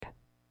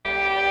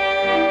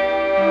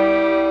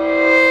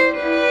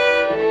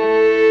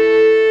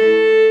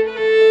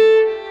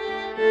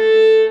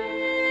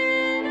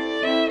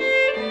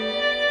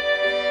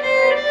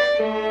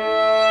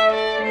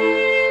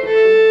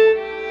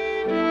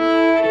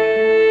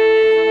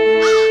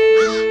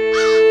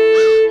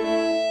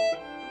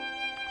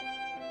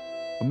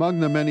Among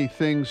the many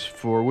things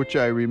for which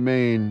I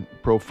remain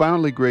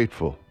profoundly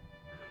grateful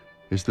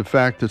is the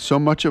fact that so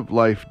much of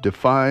life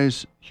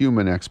defies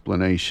human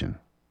explanation.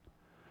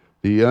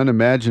 The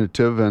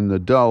unimaginative and the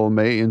dull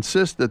may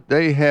insist that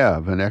they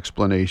have an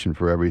explanation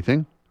for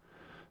everything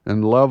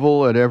and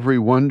level at every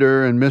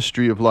wonder and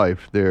mystery of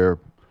life their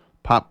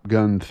pop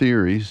gun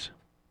theories.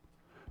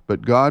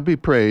 But God be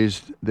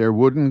praised, their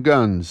wooden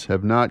guns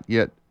have not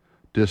yet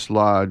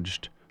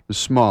dislodged the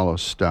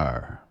smallest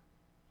star.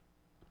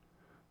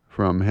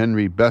 From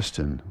Henry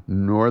Beston,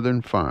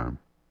 Northern Farm.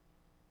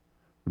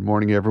 Good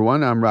morning,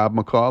 everyone. I'm Rob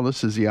McCall.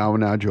 This is the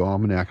Awanadjo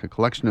Almanac, a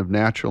collection of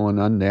natural and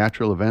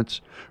unnatural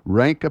events,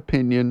 rank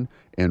opinion,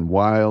 and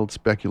wild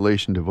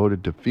speculation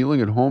devoted to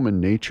feeling at home in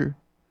nature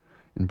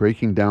and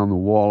breaking down the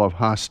wall of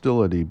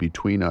hostility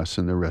between us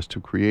and the rest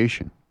of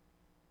creation.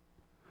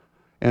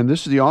 And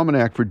this is the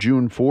Almanac for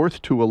June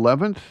 4th to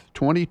 11th,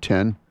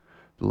 2010,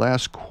 the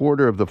last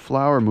quarter of the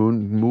flower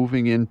moon,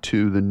 moving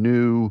into the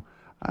new,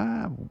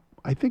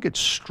 I think it's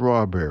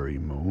strawberry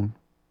moon.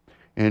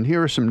 And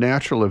here are some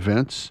natural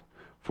events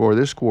for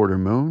this quarter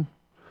moon.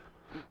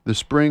 The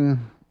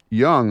spring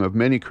young of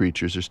many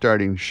creatures are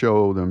starting to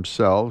show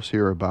themselves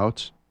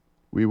hereabouts.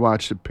 We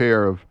watched a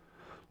pair of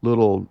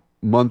little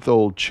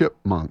month-old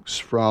chipmunks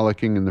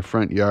frolicking in the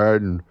front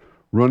yard and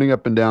running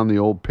up and down the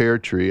old pear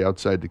tree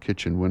outside the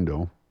kitchen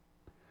window.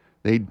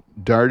 They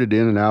darted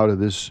in and out of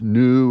this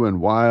new and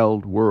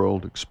wild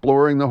world,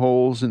 exploring the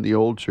holes in the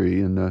old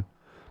tree and the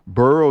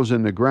burrows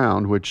in the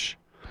ground, which,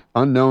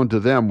 unknown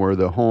to them, were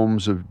the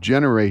homes of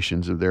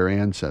generations of their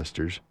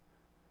ancestors.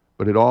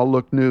 But it all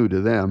looked new to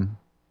them.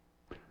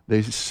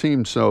 They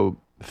seemed so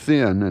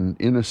thin and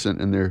innocent,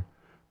 and their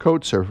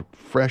coats are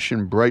fresh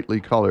and brightly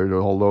colored,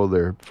 although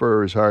their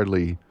fur is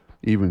hardly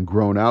even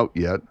grown out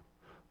yet,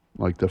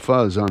 like the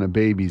fuzz on a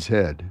baby's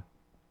head.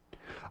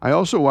 I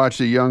also watched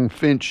a young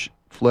finch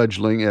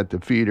fledgling at the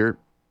feeder.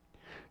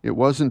 It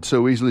wasn't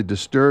so easily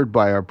disturbed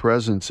by our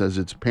presence as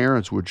its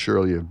parents would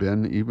surely have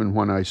been, even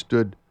when I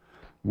stood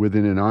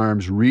within an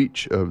arm's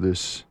reach of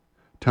this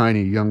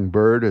tiny young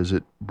bird as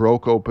it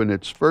broke open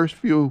its first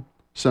few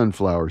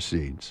sunflower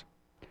seeds,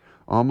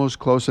 almost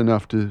close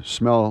enough to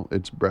smell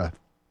its breath.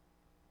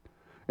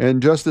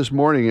 And just this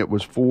morning it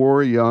was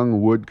 4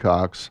 young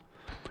woodcocks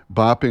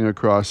bopping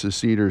across the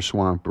cedar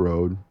swamp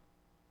road.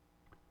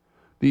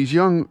 These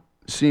young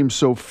seem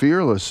so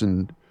fearless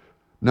and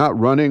not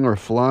running or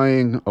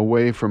flying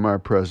away from our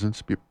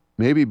presence,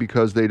 maybe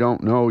because they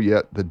don't know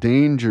yet the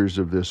dangers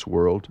of this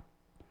world,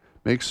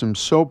 makes them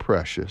so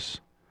precious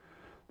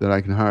that I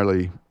can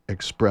hardly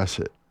express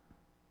it.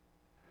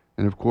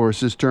 And of course,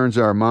 this turns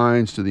our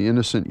minds to the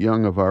innocent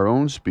young of our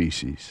own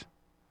species,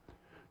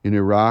 in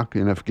Iraq,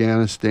 in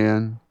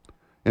Afghanistan,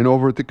 and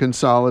over at the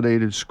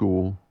Consolidated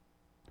School,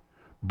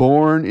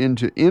 born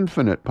into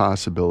infinite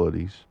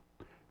possibilities,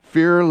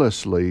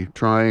 fearlessly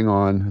trying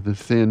on the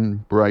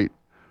thin, bright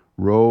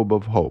robe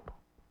of hope.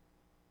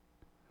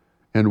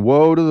 And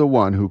woe to the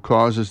one who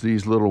causes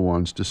these little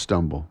ones to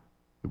stumble.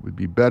 It would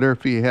be better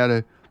if he had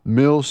a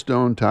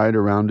millstone tied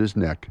around his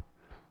neck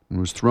and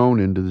was thrown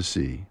into the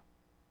sea.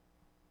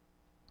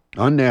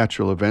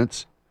 Unnatural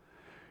events.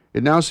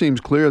 It now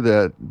seems clear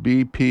that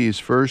BP's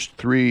first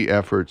 3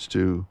 efforts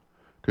to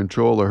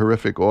control a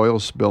horrific oil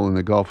spill in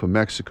the Gulf of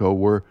Mexico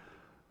were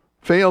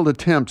failed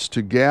attempts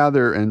to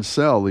gather and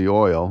sell the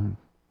oil,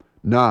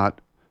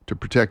 not to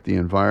protect the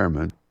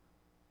environment.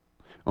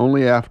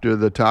 Only after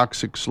the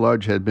toxic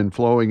sludge had been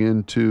flowing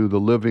into the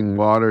living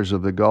waters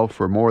of the Gulf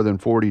for more than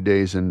 40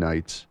 days and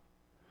nights,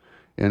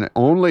 and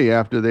only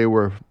after they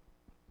were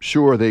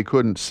sure they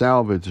couldn't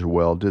salvage the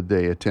well did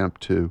they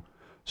attempt to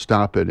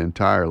stop it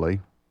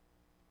entirely.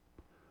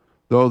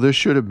 Though this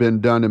should have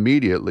been done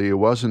immediately, it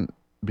wasn't,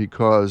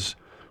 because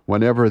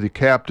whenever the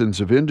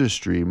captains of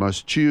industry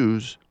must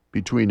choose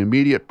between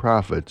immediate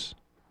profits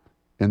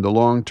and the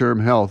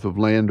long-term health of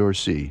land or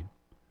sea,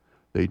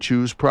 they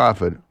choose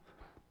profit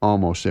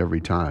almost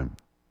every time.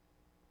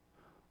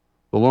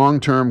 The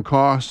long-term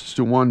costs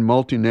to one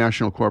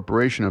multinational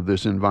corporation of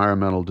this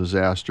environmental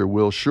disaster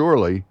will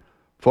surely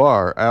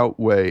far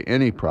outweigh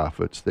any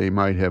profits they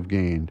might have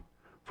gained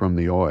from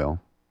the oil.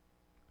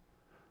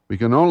 We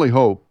can only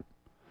hope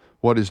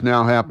what is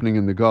now happening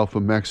in the Gulf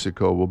of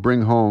Mexico will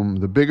bring home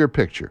the bigger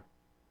picture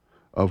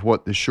of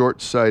what the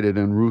short-sighted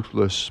and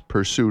ruthless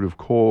pursuit of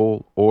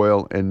coal,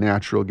 oil, and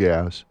natural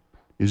gas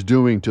is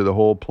doing to the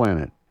whole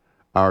planet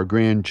our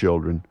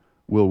grandchildren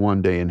will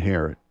one day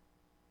inherit.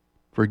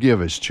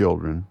 Forgive us,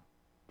 children.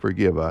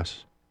 Forgive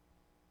us.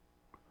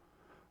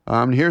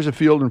 Here's a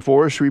field and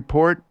forest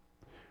report.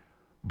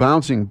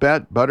 Bouncing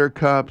bet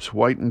buttercups,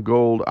 white and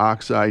gold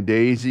oxeye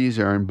daisies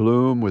are in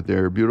bloom with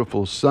their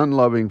beautiful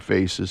sun-loving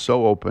faces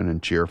so open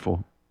and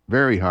cheerful,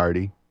 very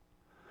hardy.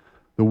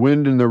 The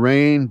wind and the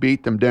rain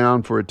beat them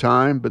down for a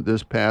time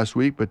this past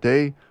week, but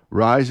they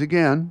rise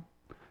again.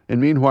 And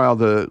meanwhile,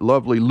 the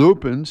lovely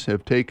lupins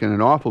have taken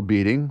an awful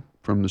beating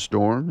from the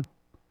storm.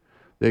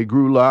 They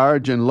grew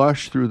large and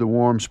lush through the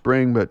warm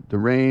spring, but the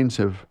rains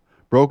have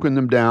broken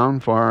them down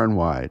far and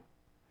wide.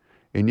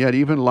 And yet,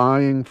 even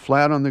lying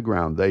flat on the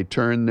ground, they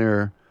turn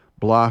their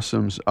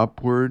blossoms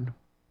upward.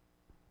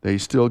 They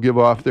still give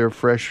off their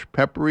fresh,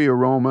 peppery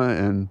aroma,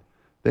 and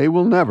they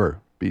will never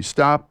be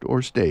stopped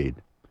or stayed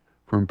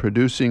from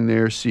producing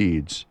their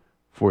seeds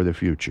for the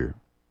future.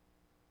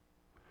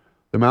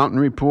 The mountain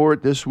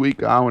report this week,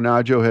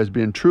 Awanadjo has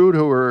been true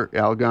to her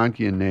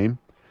Algonquian name.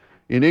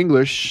 In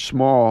English,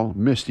 small,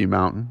 misty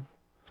mountain,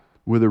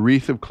 with a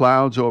wreath of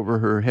clouds over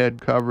her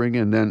head covering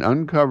and then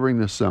uncovering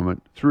the summit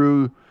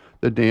through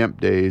the damp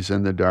days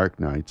and the dark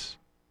nights.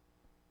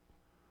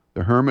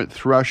 The hermit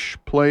thrush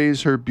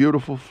plays her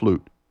beautiful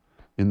flute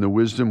in the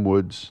wisdom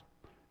woods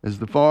as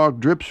the fog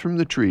drips from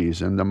the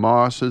trees and the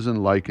mosses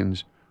and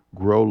lichens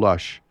grow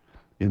lush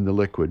in the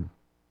liquid.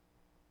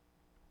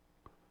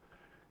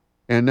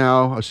 And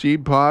now a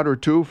seed pod or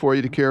two for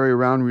you to carry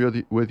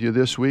around with you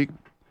this week.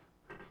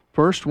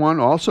 First one,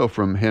 also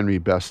from Henry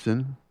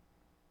Beston.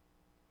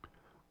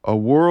 A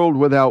world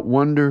without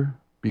wonder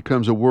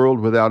becomes a world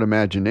without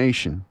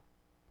imagination.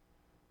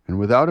 And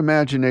without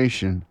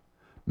imagination,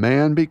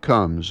 man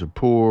becomes a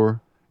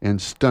poor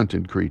and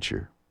stunted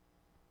creature.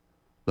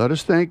 Let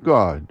us thank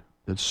God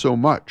that so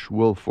much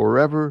will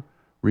forever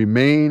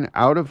remain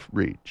out of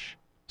reach,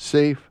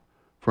 safe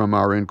from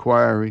our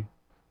inquiry,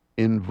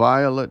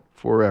 inviolate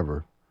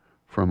forever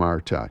from our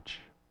touch.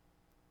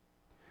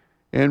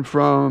 And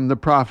from the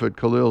prophet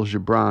Khalil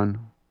Gibran,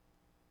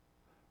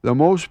 the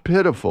most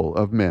pitiful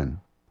of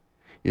men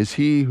is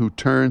he who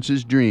turns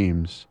his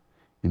dreams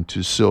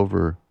into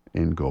silver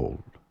and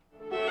gold.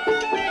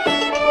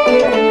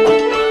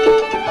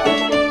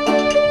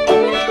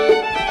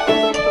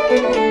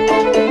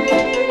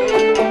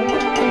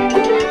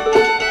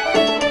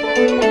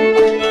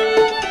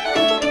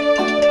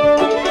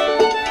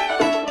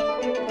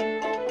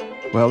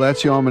 Well,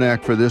 that's the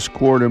almanac for this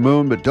quarter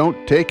moon, but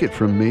don't take it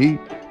from me.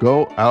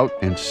 Go out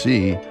and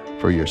see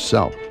for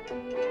yourself.